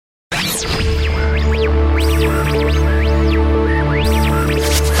Broadcasting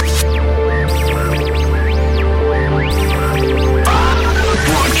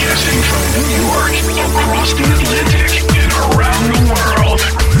from New York, across the Atlantic, and around the world.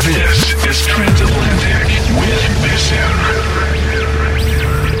 This is Transatlantic with Bissen.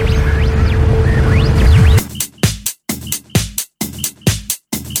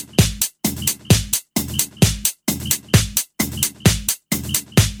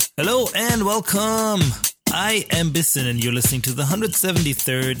 Hello and welcome. I am Bissen and you're listening to the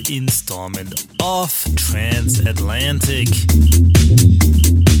 173rd installment of Transatlantic.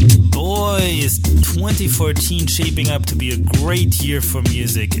 Boy, is 2014 shaping up to be a great year for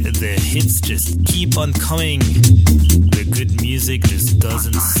music. The hits just keep on coming. The good music just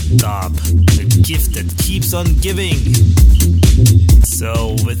doesn't stop. The gift that keeps on giving.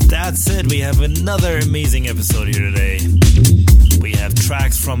 So with that said, we have another amazing episode here today. We have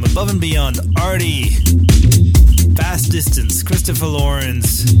tracks from Above and Beyond, Artie, Fast Distance, Christopher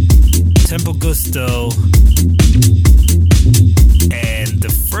Lawrence, Tempo Gusto, and the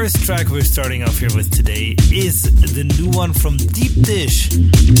first track we're starting off here with today is the new one from Deep Dish.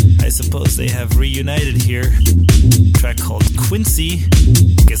 I suppose they have reunited here. A track called Quincy.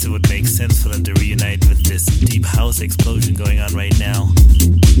 I guess it would make sense for them to reunite with this deep house explosion going on right now.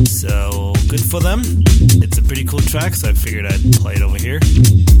 So, good for them. It's a pretty cool track, so I figured I'd play it over here.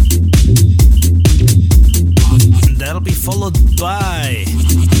 And that'll be followed by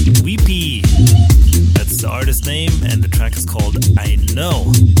Weepy. That's the artist name, and the track is called I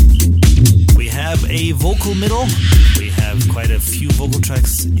Know. We have a vocal middle. We have quite a few vocal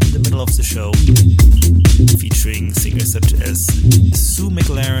tracks in the middle of the show, featuring singers such as Sue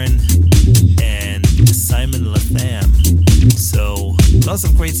McLaren and Simon Latham. So, lots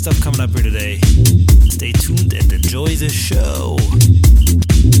of great stuff coming up here today. Stay tuned and enjoy the show.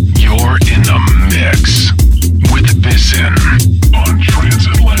 You're in the mix with Bissen on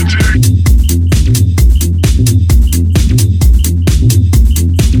Transatlantic.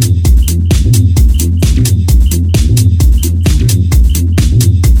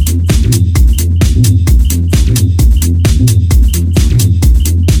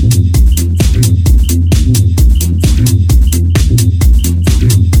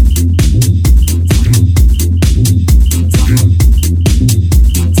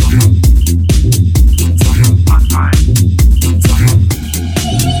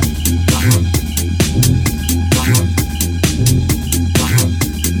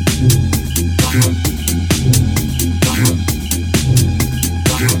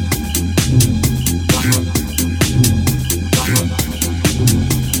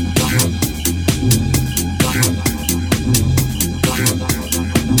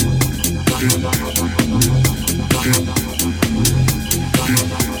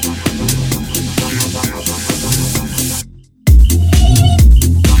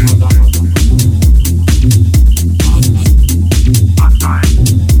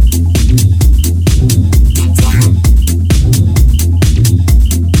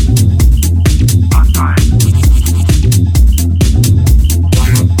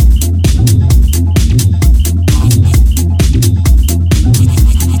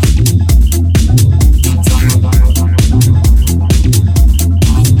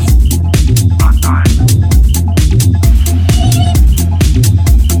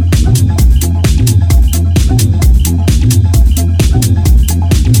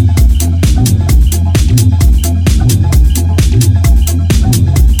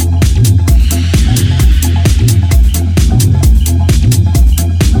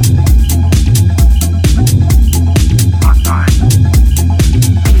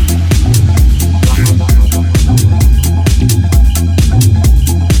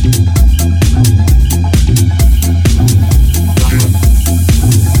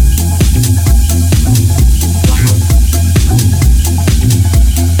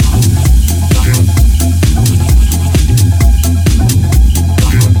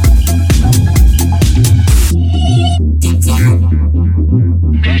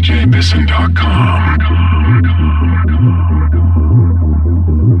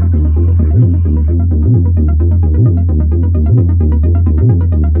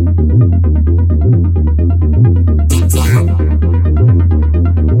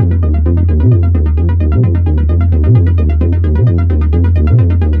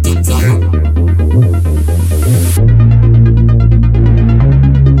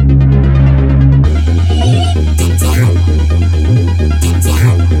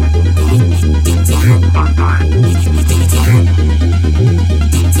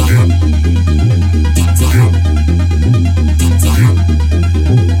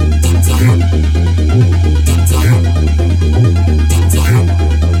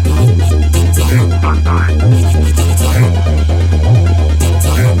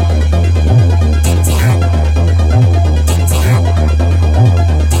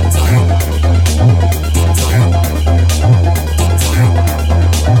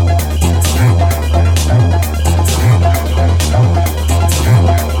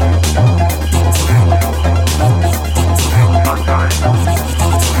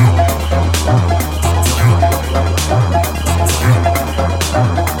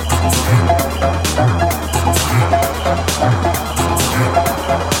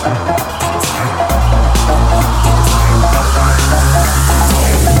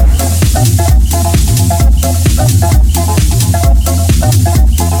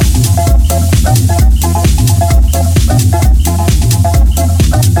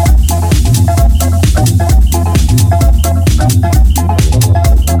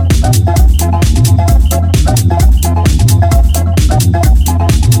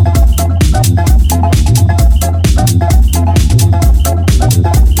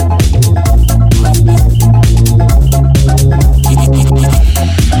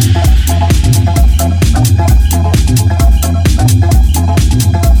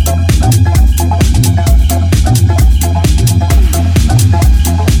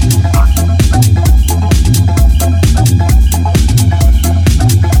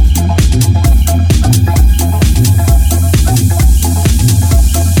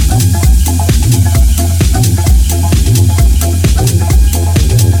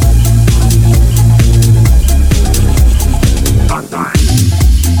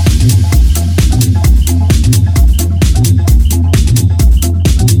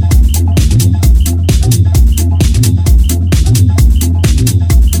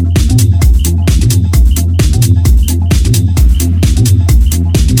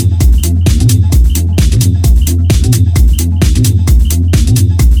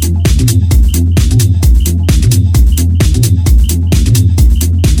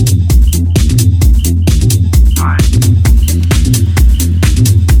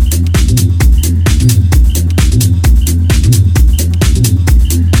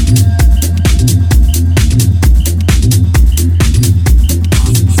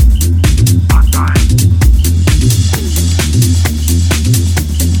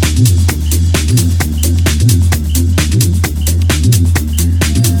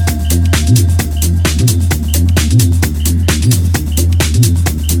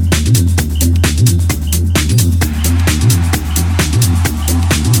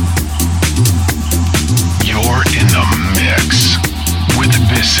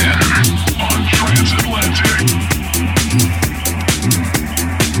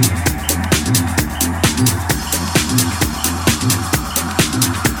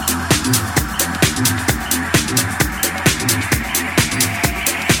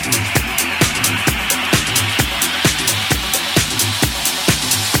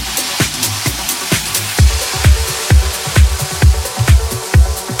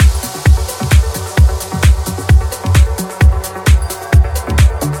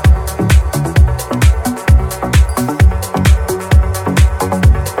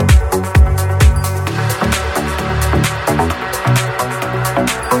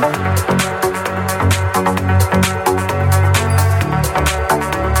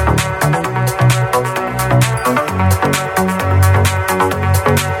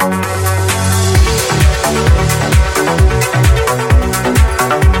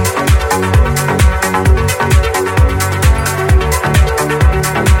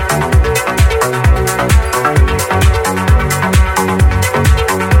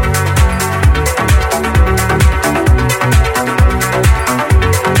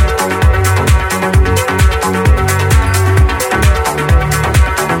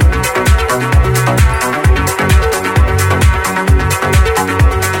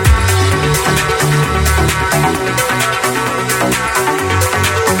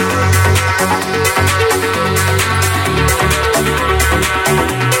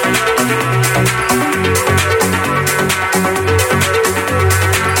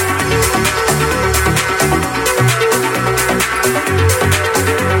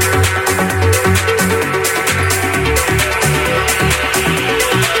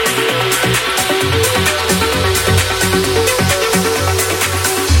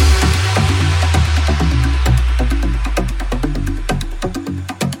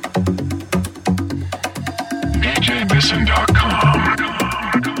 SourceListen.com.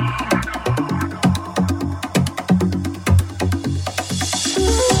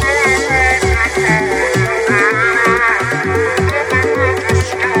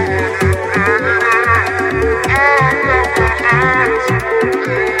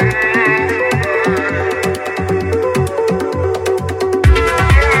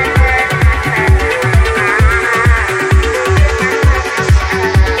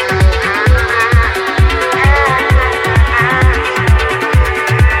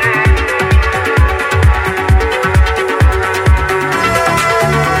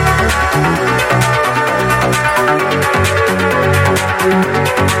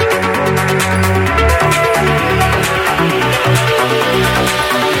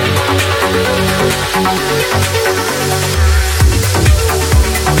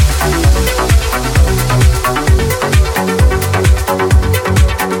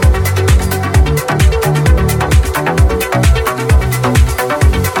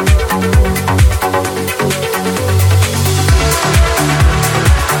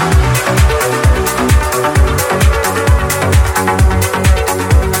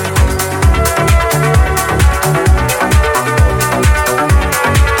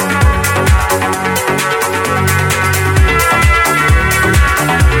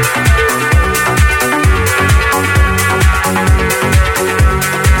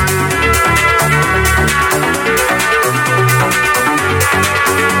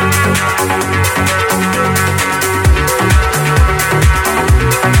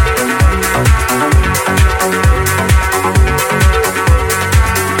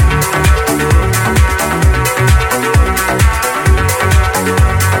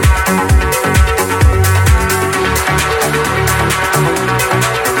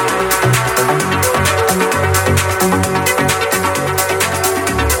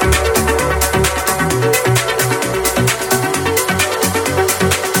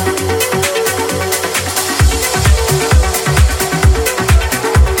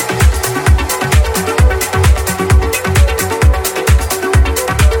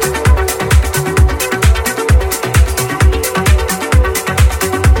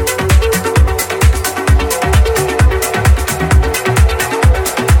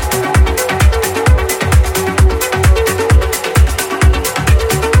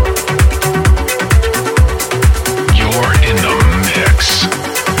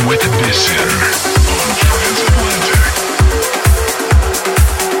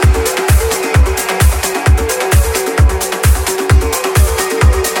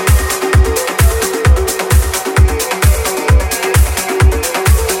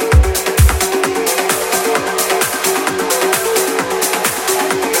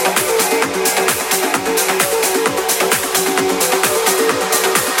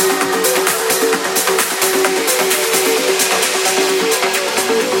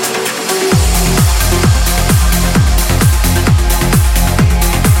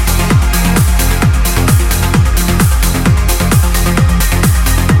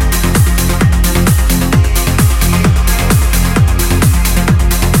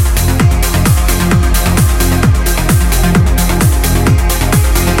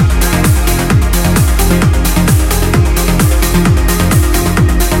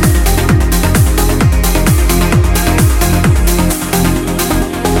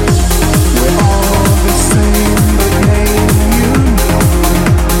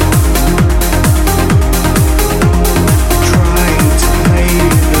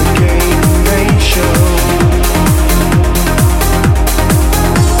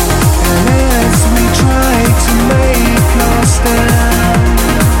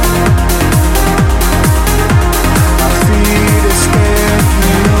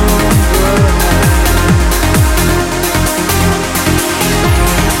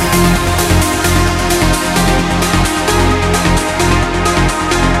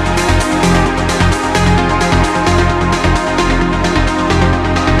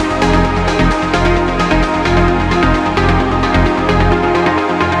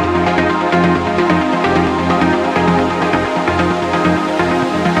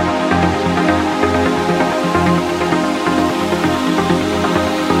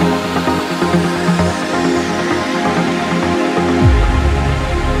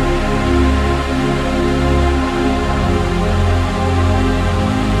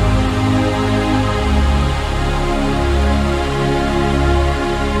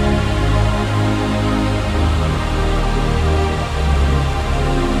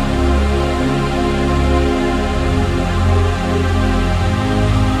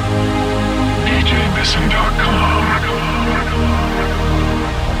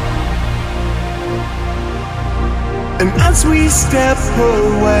 And as we step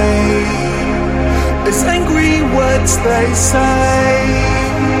away, it's angry words they say,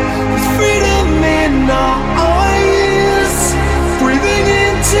 with freedom in our eyes, breathing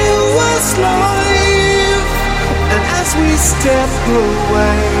into us life. And as we step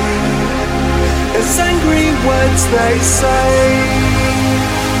away, it's angry words they say,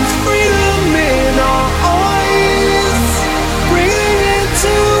 with freedom in our eyes, breathing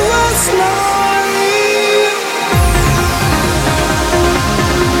into us life.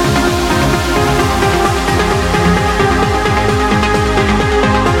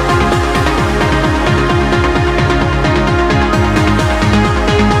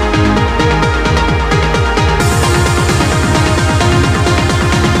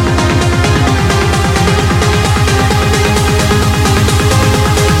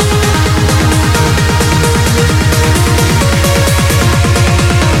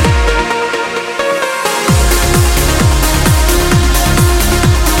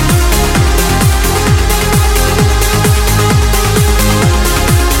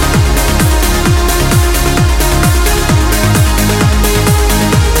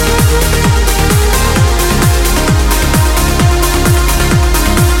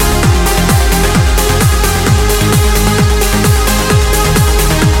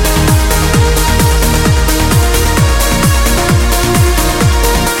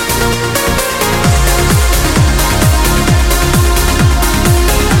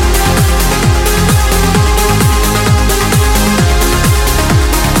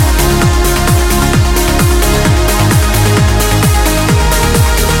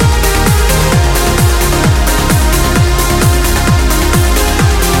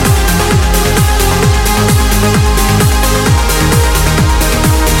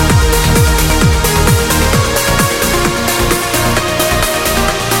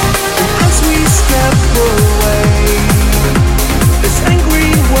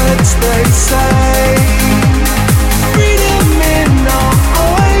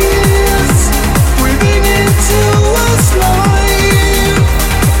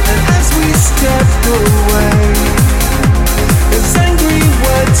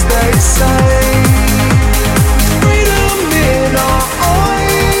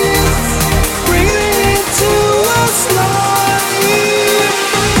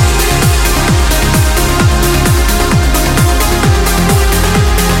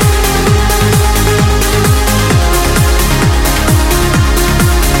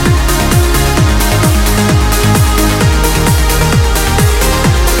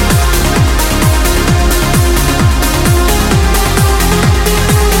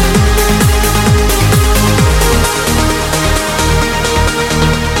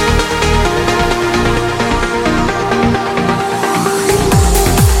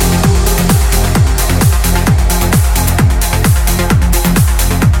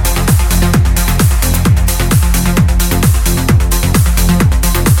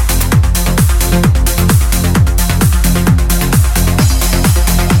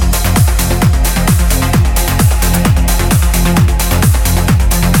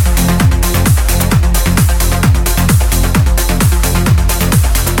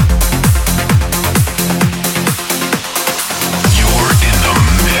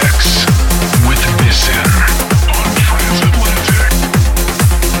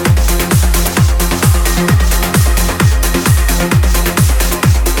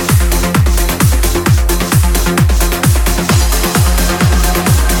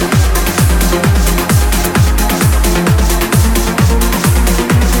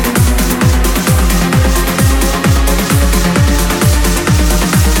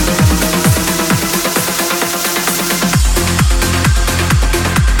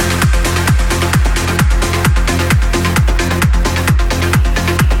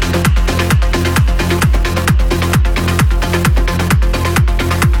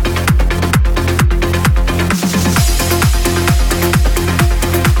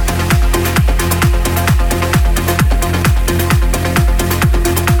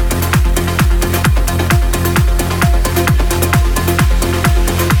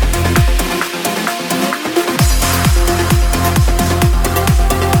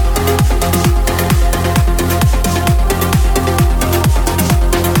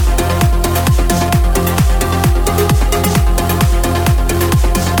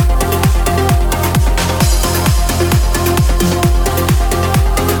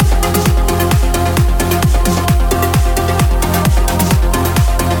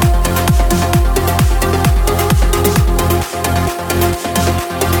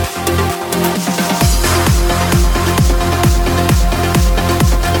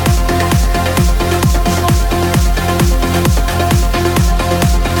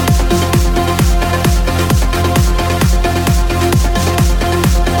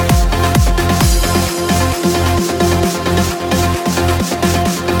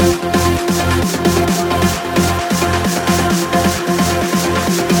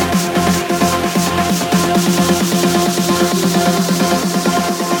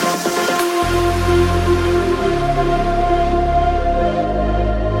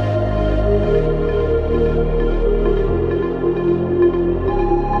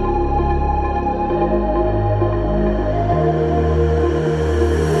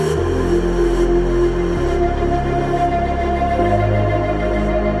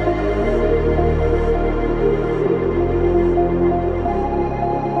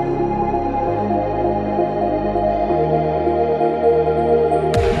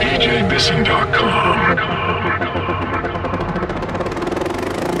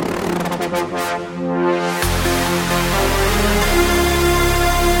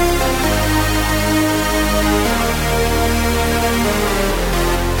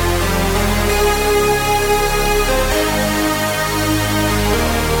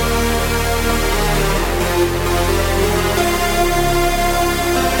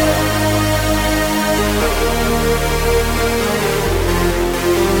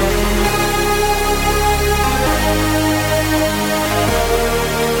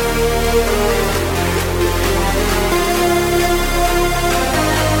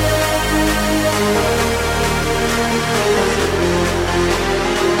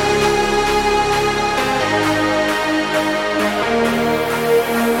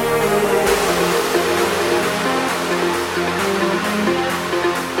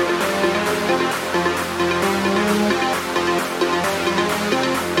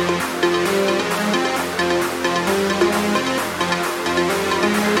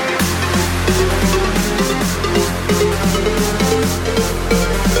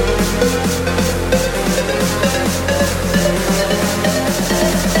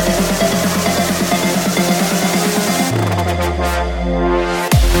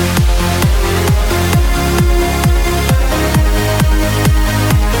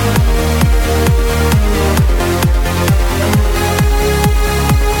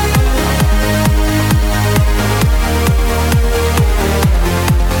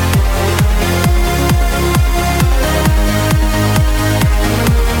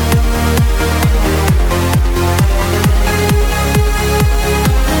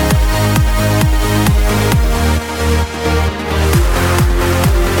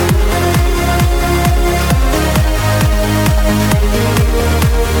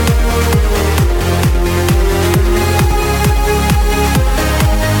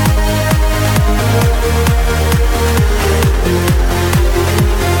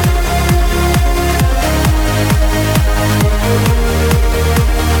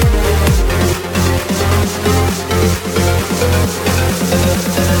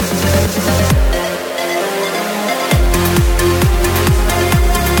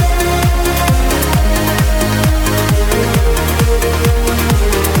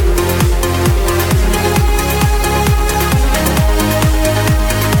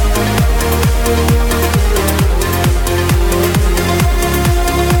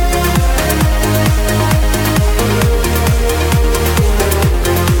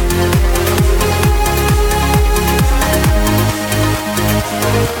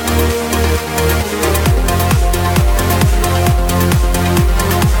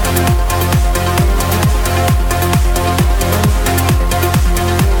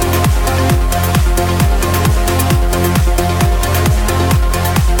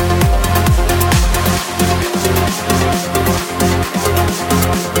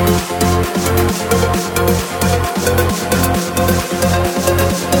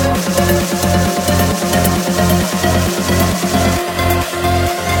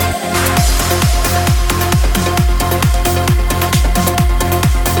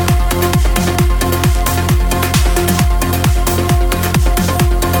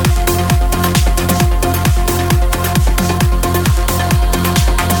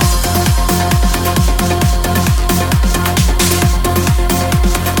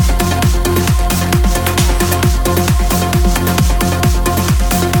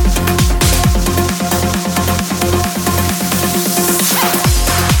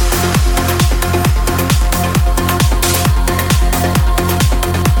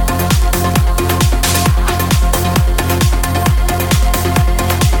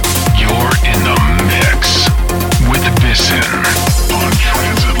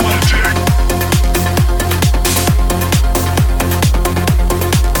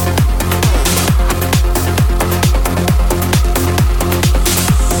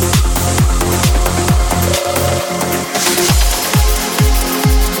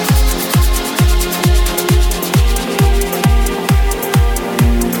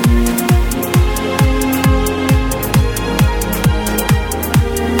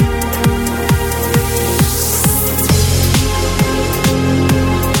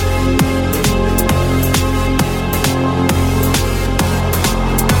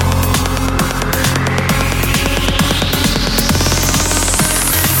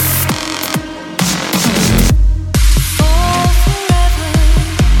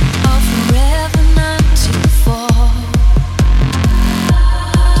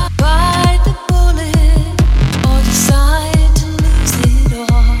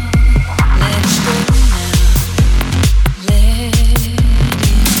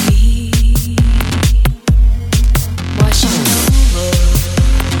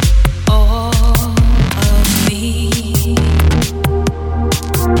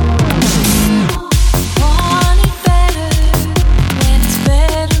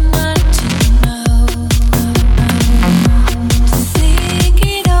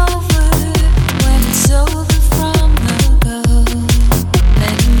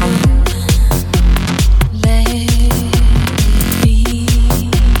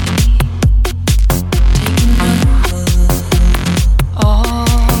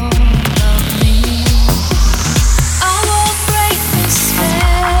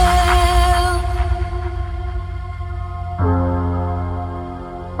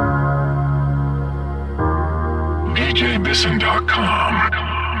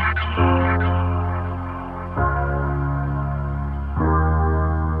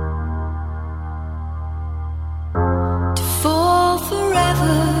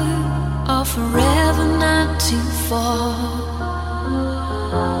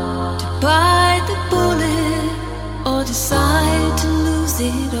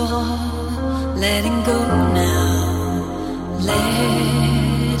 it all, letting go now,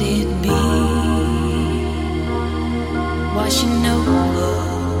 let it be, washing over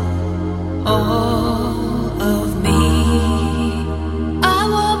all of me. I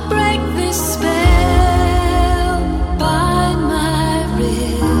will break this spell by my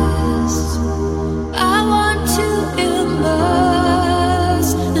wrist. I want to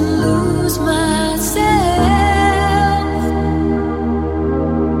immerse and lose myself.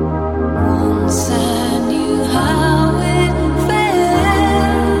 Once I knew how it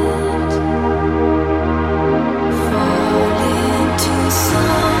felt, fall into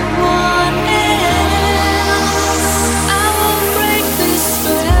someone else. I will break this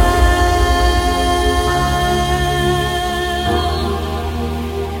spell.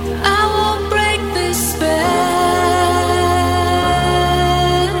 I will break this spell.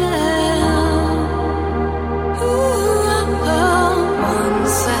 Ooh,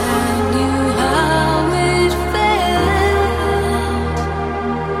 once I knew how it felt,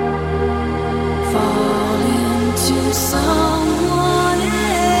 fall into someone else.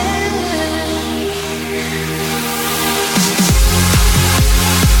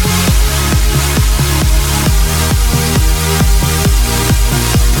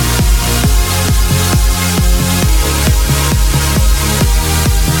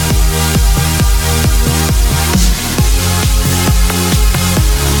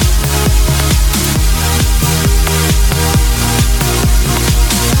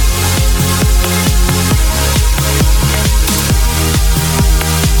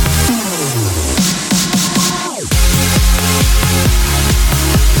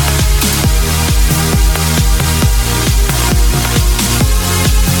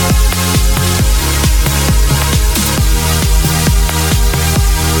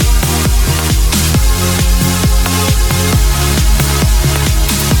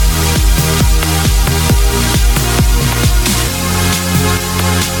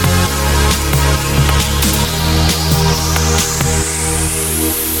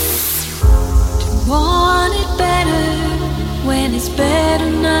 Want it better when it's better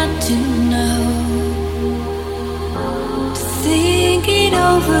not to know. To think it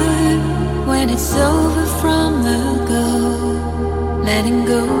over when it's over from the go. Letting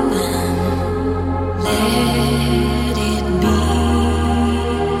go and let it be.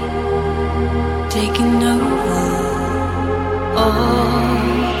 Taking over all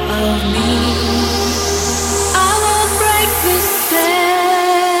of me. I will break this spell.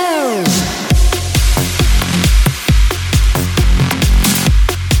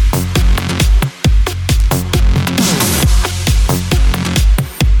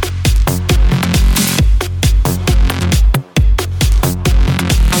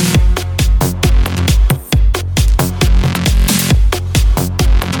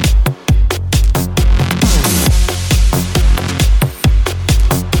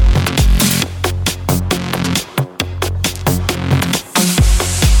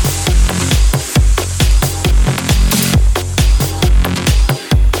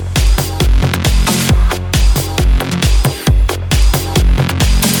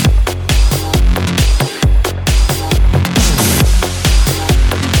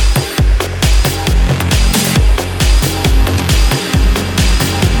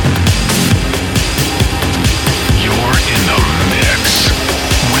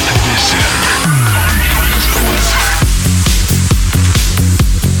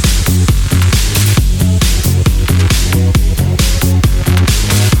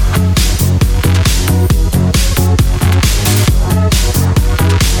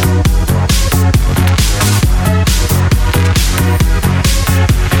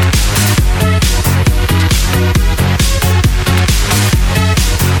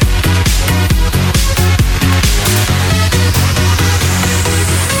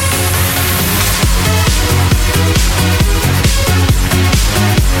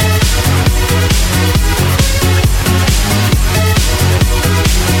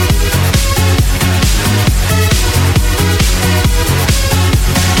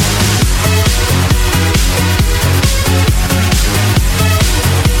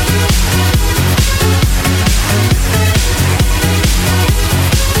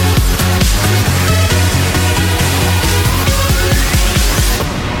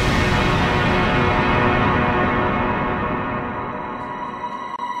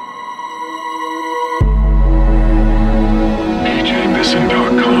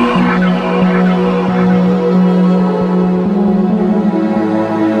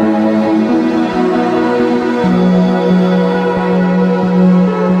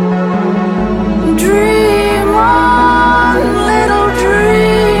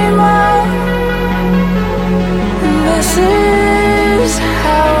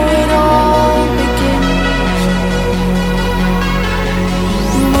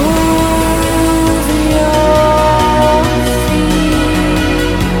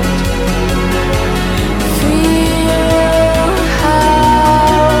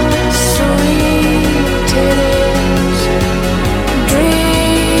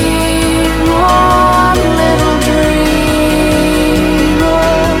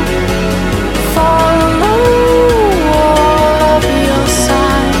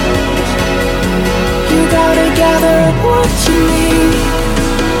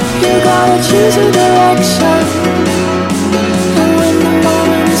 choose a direction, and when the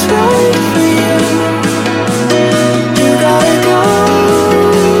moment is right for you, you gotta go.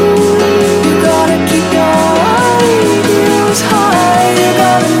 You gotta keep your ideals high. You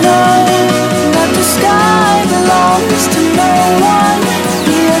gotta know that the sky belongs to no one.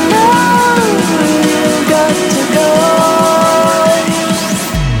 You know you got to go.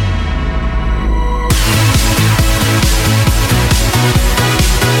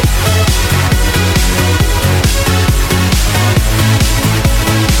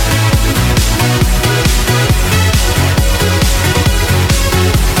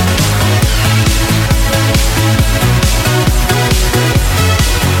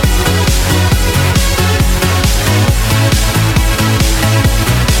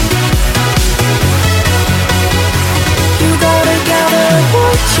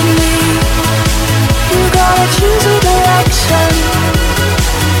 Choose a direction,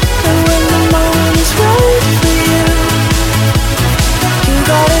 and when the moment is right for you, you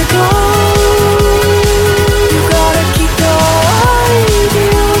gotta go. You gotta keep your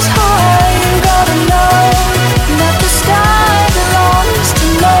ideals high. You gotta know that the sky belongs to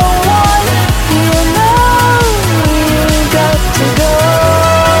no one. You know you got to go.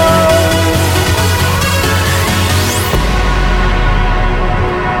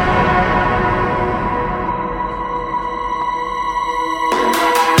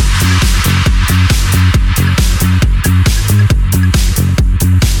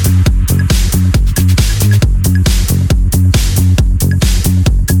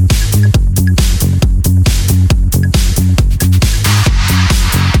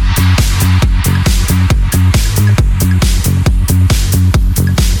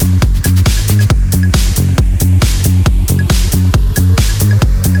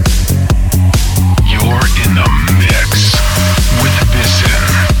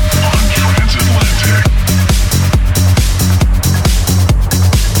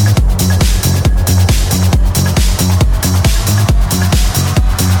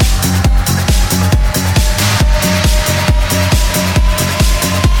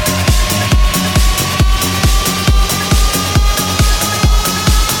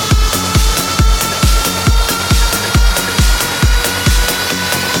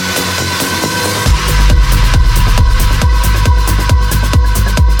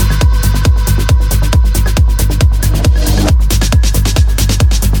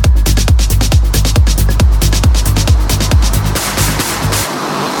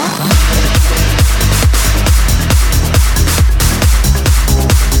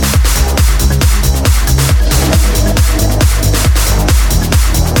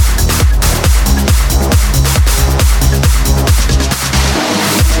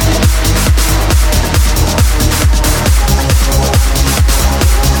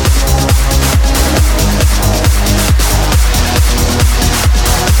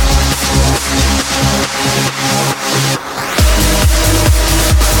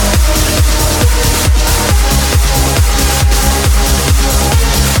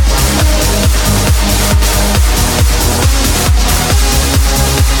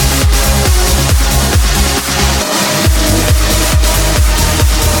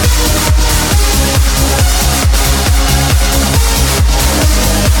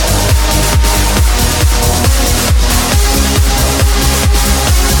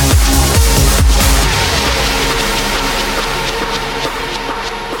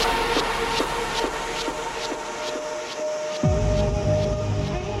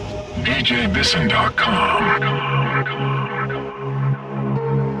 DJBisson.com.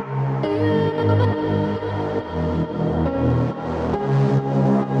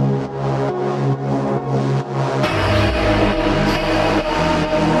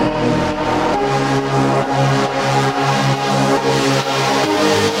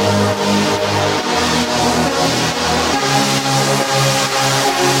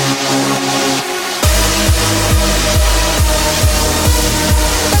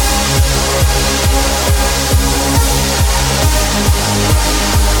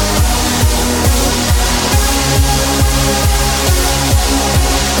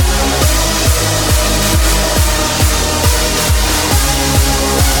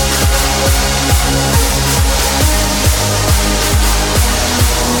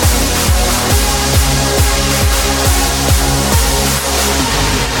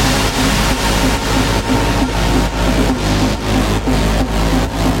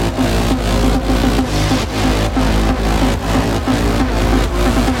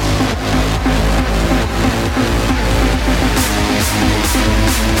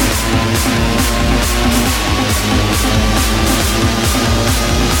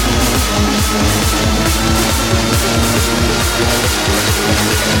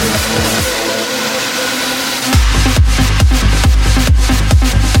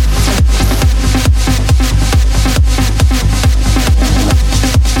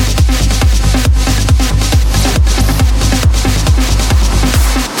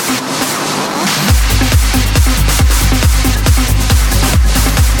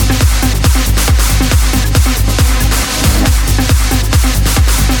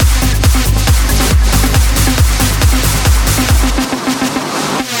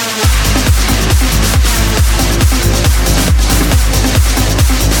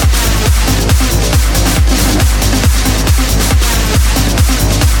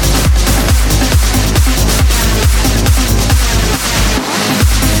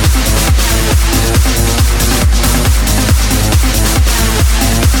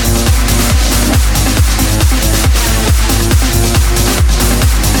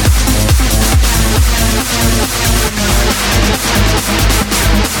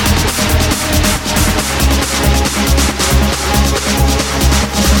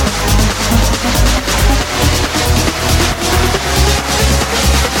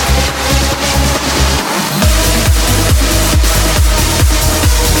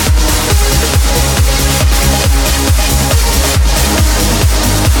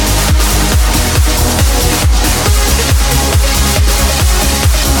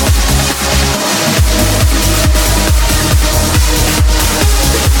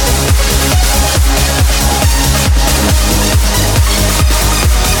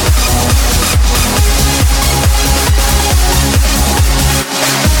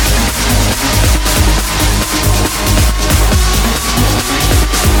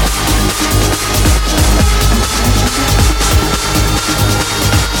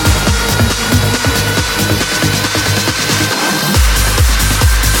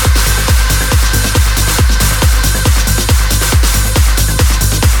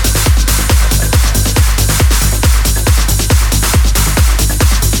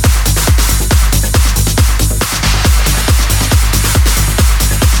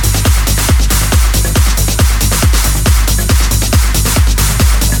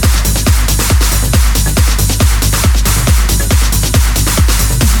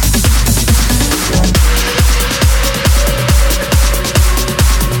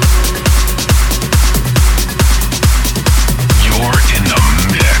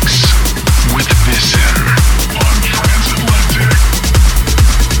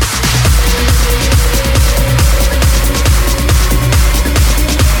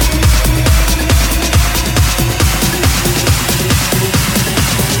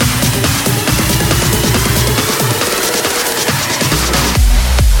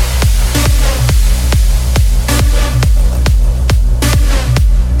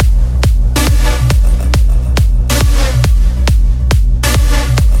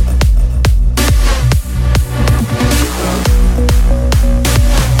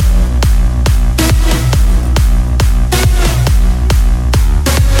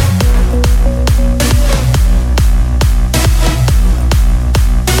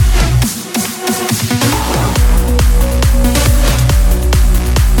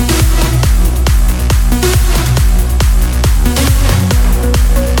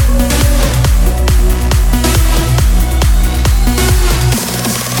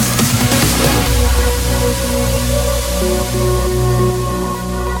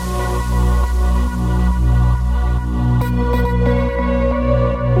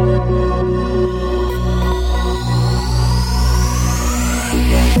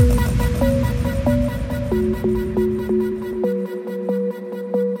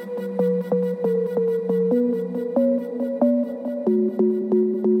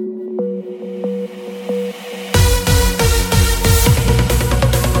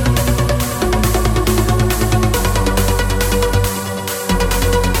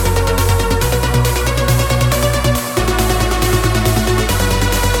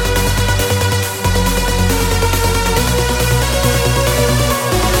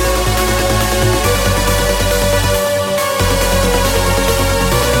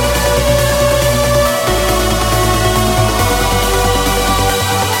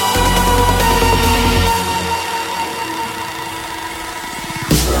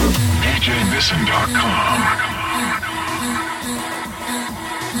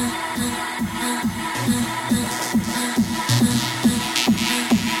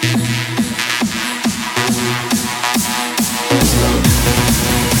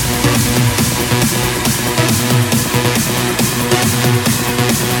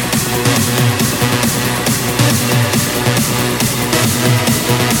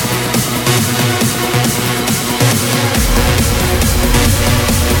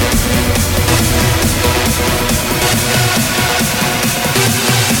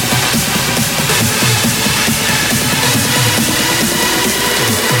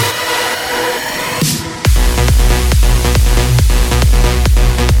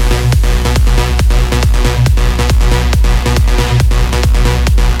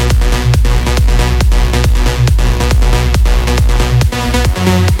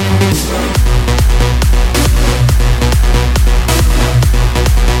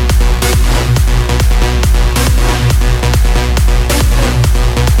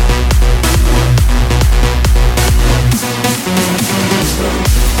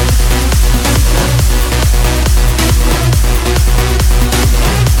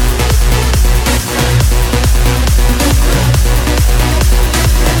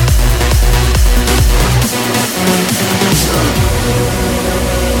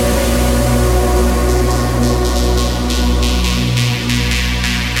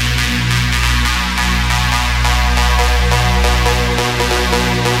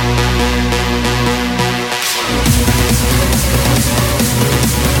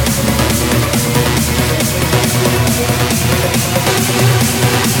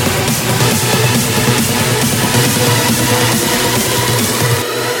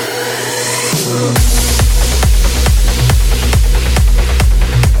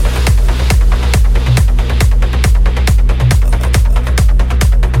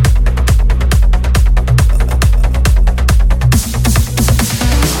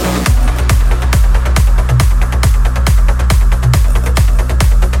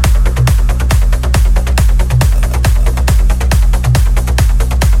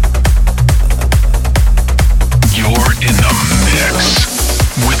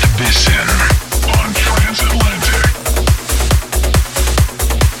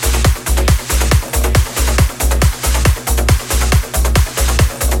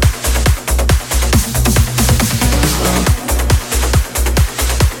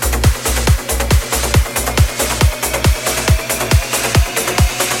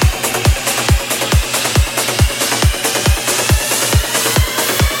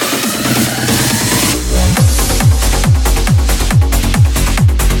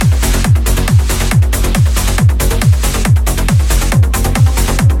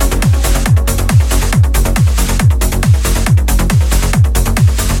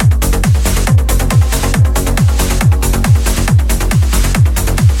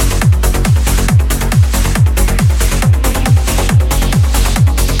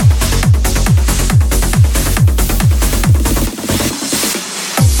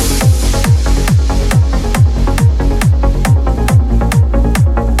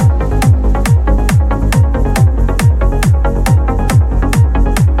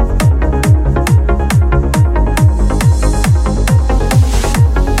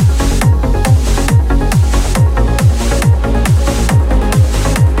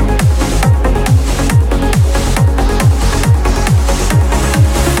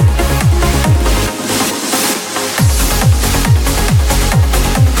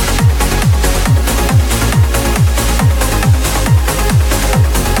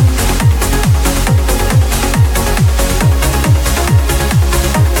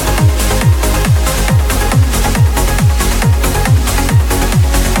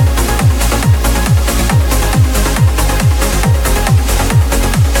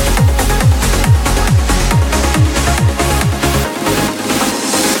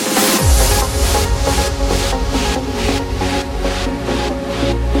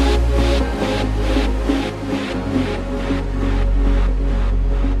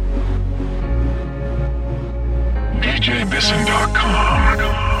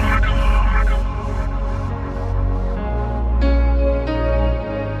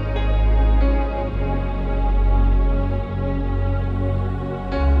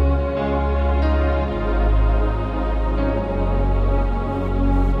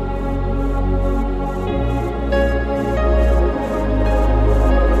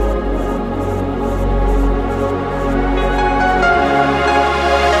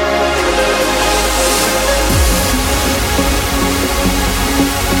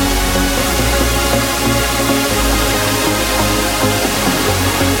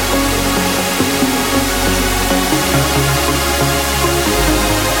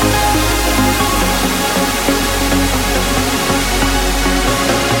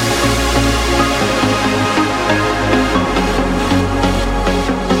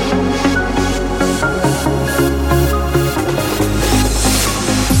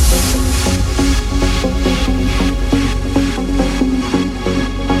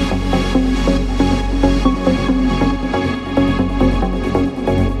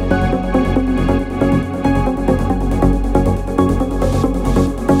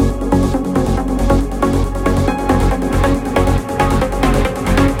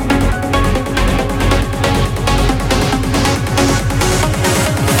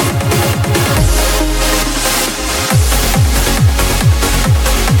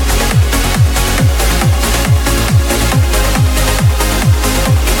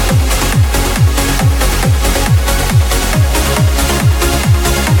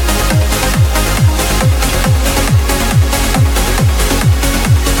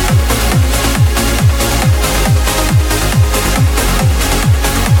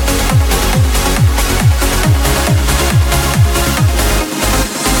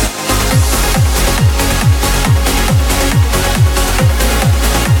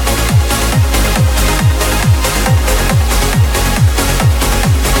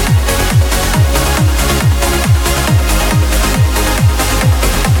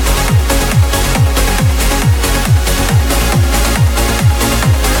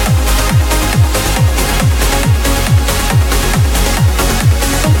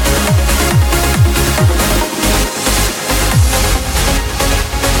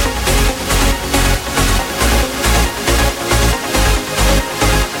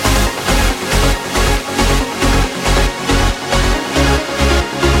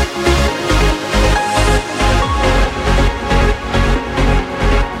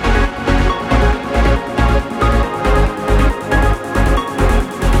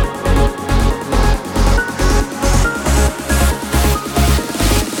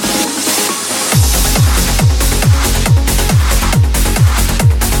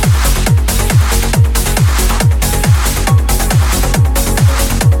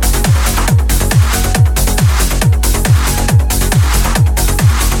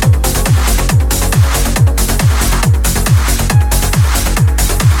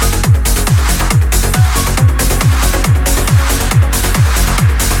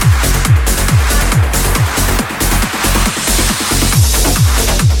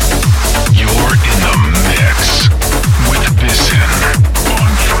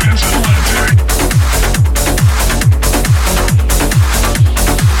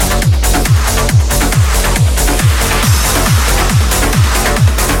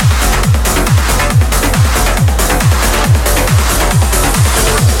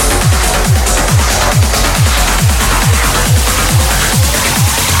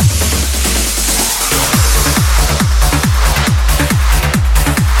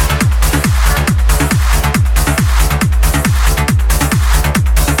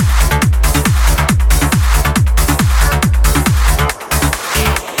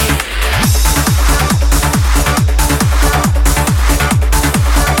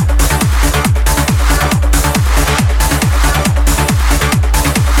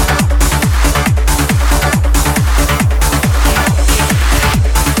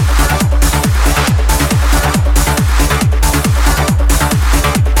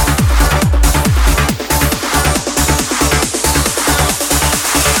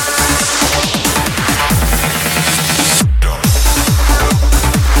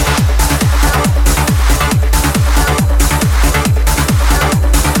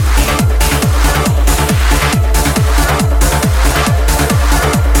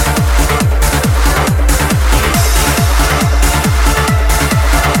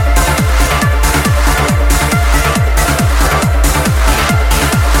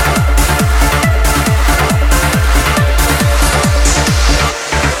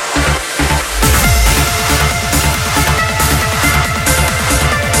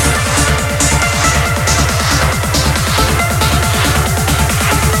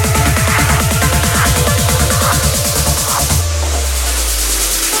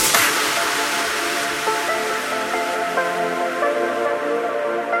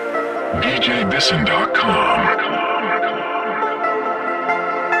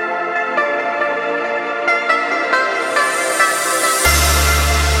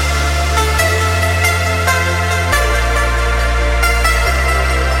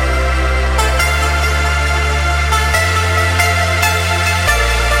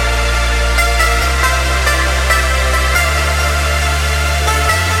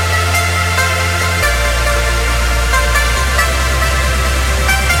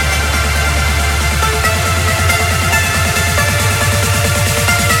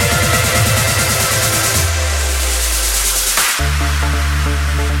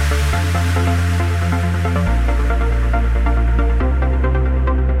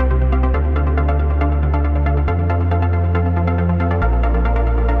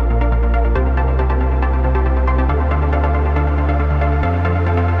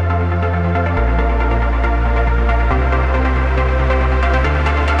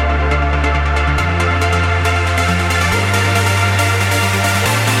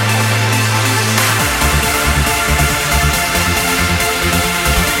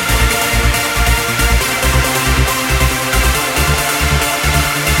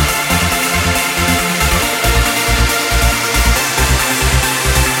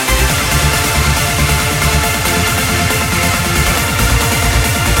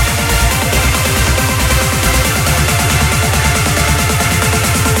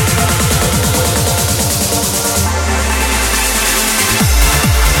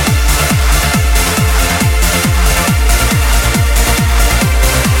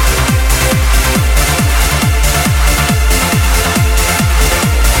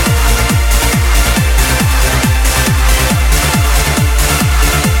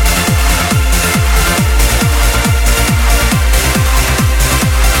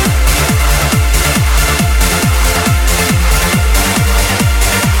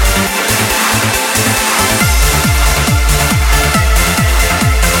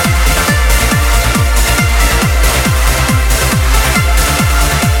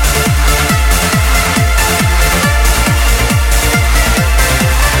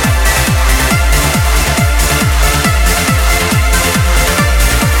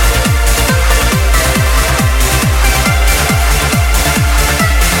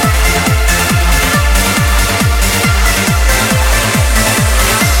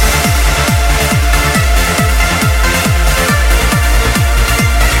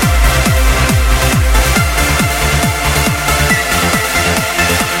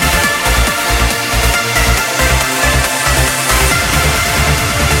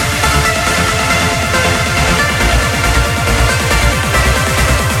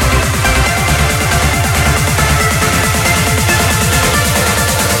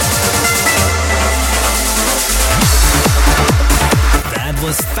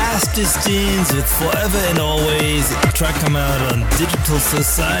 Tunes with Forever and Always, a track come out on Digital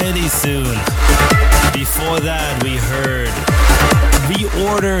Society soon. Before that, we heard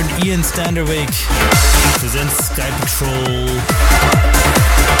Reorder and Ian Standerwick presents Sky Patrol,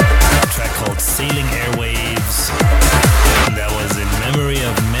 a track called Sailing Airwaves, and that was in memory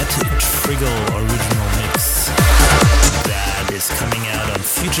of Matt Triggle original mix. That is coming out on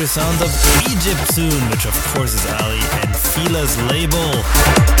Future Sounds of Egypt soon, which of course is Ali and Fila's label.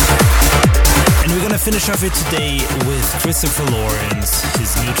 And we're gonna finish off it today with Christopher Lawrence,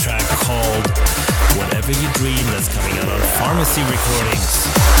 his new track called Whatever You Dream, that's coming out on Pharmacy Recordings.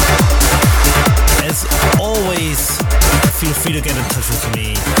 As always, feel free to get in touch with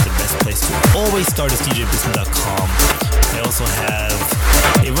me. The best place to always start is djbisson.com. I also have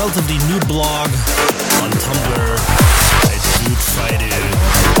a relatively new blog on Tumblr. I do try to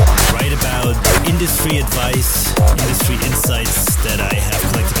write about industry advice, industry insights that I have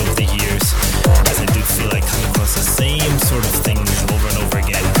collected over the years, as I do feel I come across the same sort of things over and over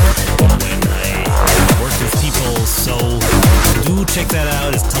again when I work with people. So do check that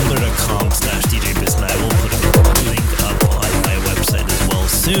out. It's tumblr.com/djbisson. I will put a link up on my website as well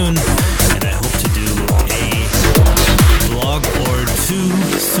soon, and I hope to do a blog or two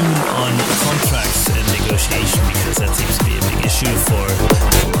soon on contracts and negotiation, because that seems to be a big issue for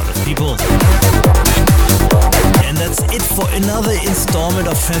a lot of people. And that's it for another installment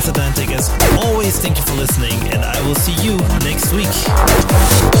of Transatlantic. As always, thank you for listening, and I will see you next week.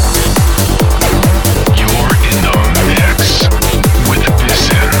 You're in the mix with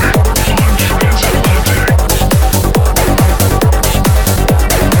Bisson on Transatlantic.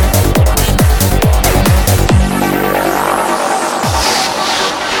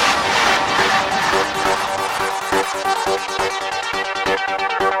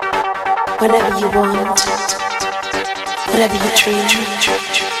 Whenever you want, whatever you dream.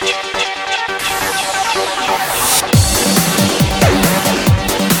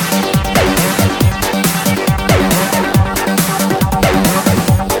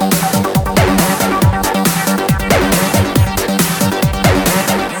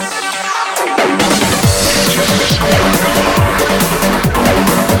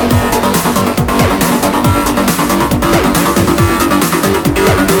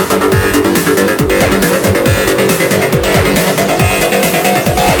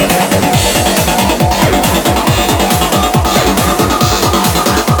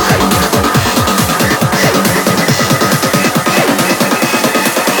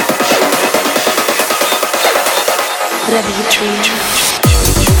 Whatever you dream.